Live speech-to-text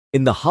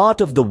In the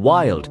heart of the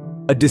wild,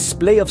 a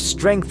display of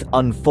strength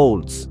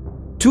unfolds.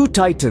 Two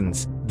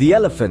titans, the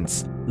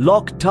elephants,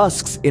 lock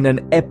tusks in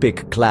an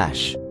epic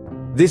clash.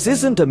 This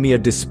isn't a mere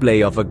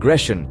display of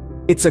aggression,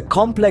 it's a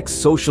complex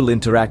social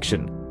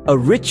interaction, a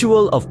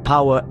ritual of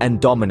power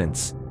and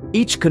dominance.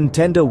 Each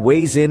contender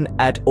weighs in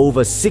at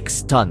over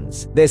 6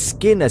 tons, their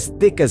skin as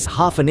thick as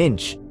half an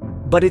inch.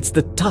 But it's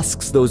the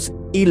tusks, those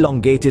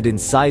elongated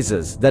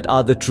incisors, that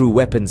are the true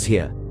weapons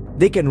here.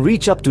 They can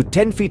reach up to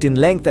 10 feet in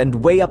length and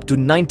weigh up to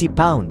 90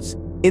 pounds.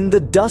 In the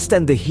dust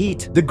and the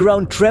heat, the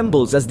ground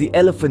trembles as the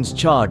elephants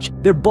charge,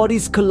 their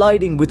bodies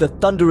colliding with a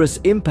thunderous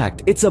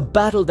impact. It's a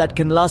battle that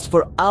can last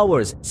for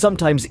hours,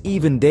 sometimes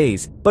even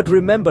days. But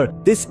remember,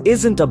 this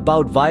isn't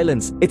about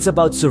violence, it's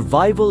about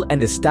survival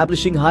and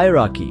establishing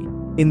hierarchy.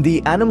 In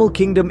the animal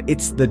kingdom,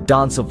 it's the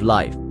dance of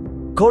life,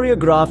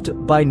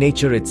 choreographed by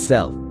nature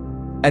itself.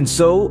 And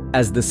so,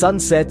 as the sun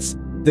sets,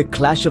 the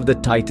clash of the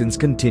titans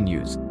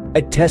continues,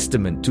 a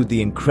testament to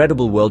the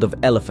incredible world of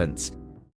elephants.